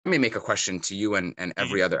let me make a question to you and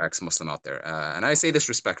every other ex-Muslim out there, and I say this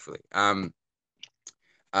respectfully.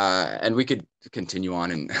 And we could continue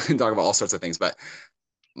on and talk about all sorts of things, but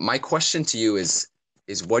my question to you is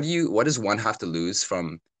what does one have to lose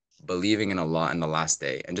from believing in Allah and the last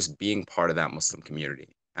day and just being part of that Muslim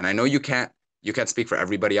community? And I know you can't speak for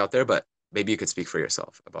everybody out there, but maybe you could speak for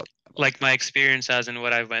yourself about Like my experience as in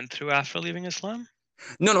what I went through after leaving Islam.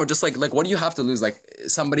 no, no, just like what do you have to lose? Like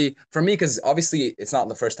somebody for me, because obviously it's not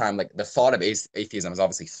the first time. Like the thought of atheism has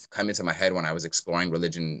obviously come into my head when I was exploring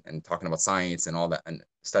religion and talking about science and all that and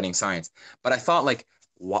studying science. But I thought like,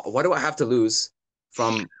 what do I have to lose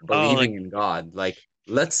from Oh, like believing in God? Like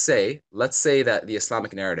let's say that the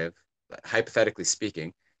Islamic narrative, hypothetically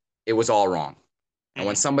speaking, it was all wrong. And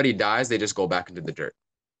when mhm, somebody dies, they just go back into the dirt.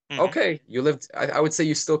 mhm, Okay, you lived, I would say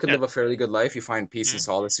you still could yeah, live a fairly good life. You find peace and mhm,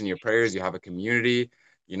 solace in your prayers. You have a community,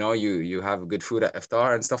 you have good food at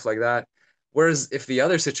iftar and stuff like that. Whereas if the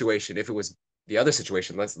other situation, if it was the other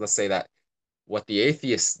situation, let's say that what the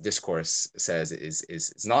atheist discourse says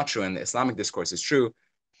is not true and the Islamic discourse is true,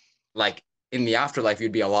 like in the afterlife,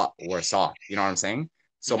 you'd be a lot worse off. You know what I'm saying?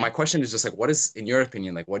 So my mhm. question is just like, what is, in your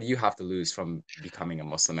opinion, like, what do you have to lose from becoming a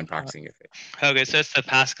Muslim and Uh, practicing your faith? okay, so it's the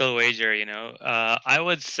Pascal wager, you know. I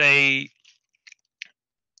would say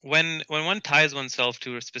when one ties oneself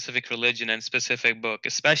to a specific religion and specific book,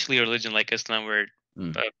 especially a religion like Islam, where it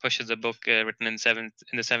Mm, pushes a book written in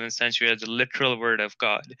the seventh century as the literal word of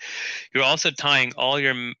God, you're also tying all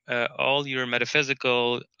your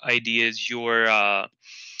metaphysical ideas,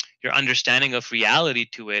 your understanding of reality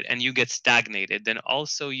to it, and you get stagnated. Then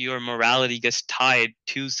also your morality gets tied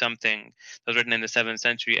to something that was written in the seventh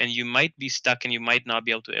century, and you might be stuck and you might not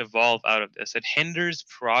be able to evolve out of this. It hinders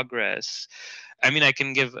progress. I mean, I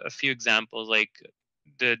can give a few examples, like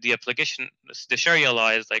the application, the Sharia law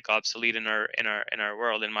is like obsolete in our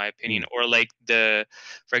world, in my opinion. mm, Or like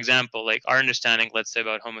for example, like our understanding, let's say,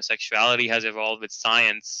 about homosexuality has evolved with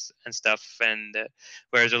science and stuff, and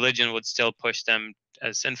whereas religion would still push them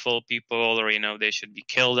as sinful people, or they should be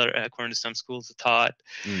killed, according to some schools of thought.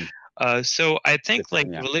 mm. So I think like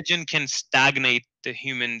Yeah. religion can stagnate the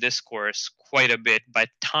human discourse quite a bit by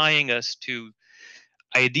tying us to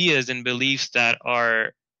ideas and beliefs that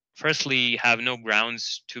are firstly have no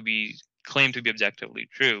grounds to be claimed to be objectively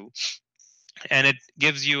true, and it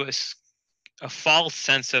gives you a false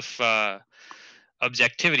sense of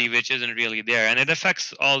objectivity which isn't really there, and it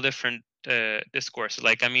affects all different discourses.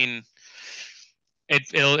 Like, I mean,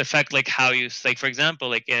 it'll affect like how you, like, for example,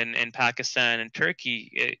 like in Pakistan and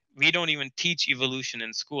Turkey, we don't even teach evolution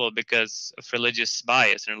in school because of religious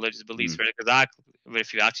bias and religious beliefs. Mm, Right? Because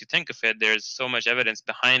if you actually think of it, there's so much evidence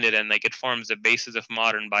behind it, and like it forms the basis of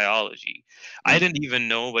modern biology. I mm, didn't even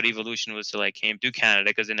know what evolution was till I came to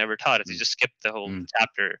Canada, because they never taught us. They mm, just skipped the whole mm,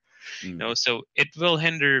 chapter. mm. So it will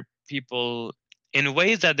hinder people in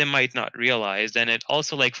ways that they might not realize. And it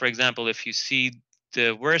also, like, for example, if you see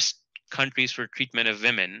the worst countries for treatment of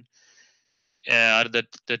women, out of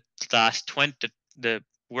the last 20, the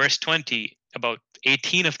worst 20, about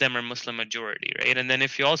 18 of them are Muslim majority, right? And then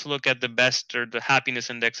if you also look at the best or the happiness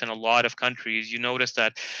index in a lot of countries, you notice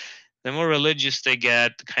that the more religious they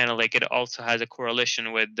get, kind of like it also has a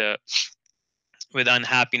correlation with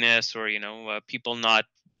unhappiness, or people not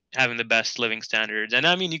having the best living standards. And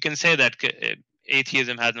I mean, you can say that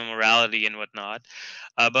atheism has no morality and whatnot,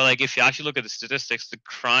 but like if you actually look at the statistics, the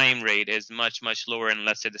crime rate is much lower in,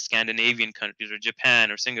 let's say, the Scandinavian countries or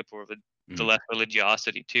Japan or Singapore, with the Mm. less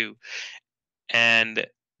religiosity too. And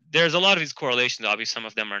there's a lot of these correlations. Obviously, some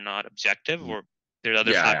of them are not objective, Mm. or there's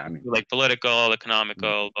other Yeah, factors yeah, I mean, like political,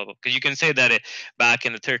 mm, economical, blah blah. Because you can say that back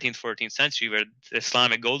in the 13th, 14th century, where the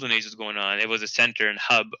Islamic Golden Age was going on, it was a center and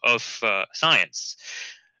hub of science.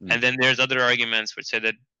 mm, And then there's other arguments which say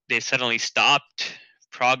that they suddenly stopped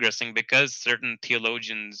progressing because certain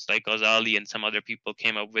theologians like Ghazali and some other people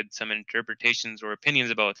came up with some interpretations or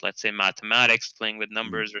opinions about, let's say, mathematics, playing with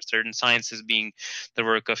mm. numbers, or certain sciences being the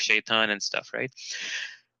work of shaitan and stuff, right?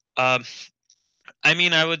 Um, I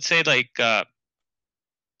mean, I would say, like, I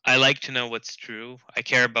like to know what's true. I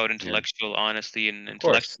care about Yeah, intellectual honesty and of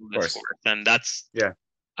intellectual course. discourse, and that's, Yeah,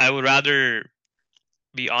 I would rather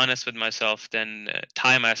be honest with myself than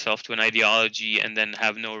tie myself to an ideology and then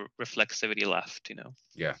have no reflexivity left.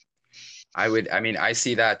 yeah. I mean, I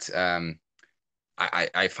see that.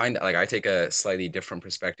 I find like I take a slightly different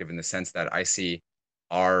perspective in the sense that I see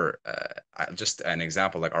our just an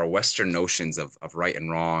example like our Western notions of right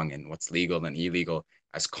and wrong and what's legal and illegal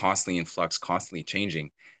as constantly in flux, constantly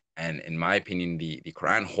changing. And in my opinion, the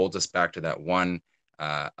Quran holds us back to that one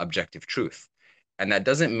objective truth. And that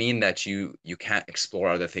doesn't mean that you can't explore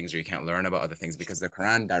other things or you can't learn about other things, because the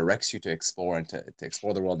Quran directs you to explore and to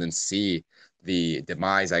explore the world and see the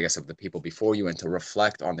demise, I guess, of the people before you, and to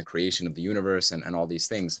reflect on the creation of the universe and all these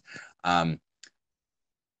things. Um,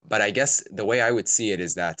 but I guess the way I would see it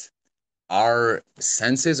is that our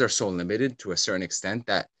senses are so limited to a certain extent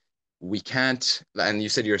that we can't. And you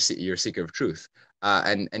said you're a seeker of truth,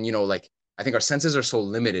 and like, I think our senses are so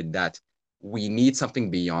limited that we need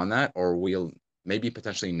something beyond that, or we'll maybe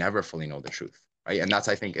potentially never fully know the truth, right? And that's,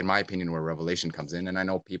 I think, in my opinion, where revelation comes in. And I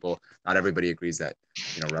know people, not everybody agrees that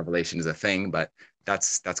revelation is a thing, but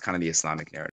that's kind of the Islamic narrative.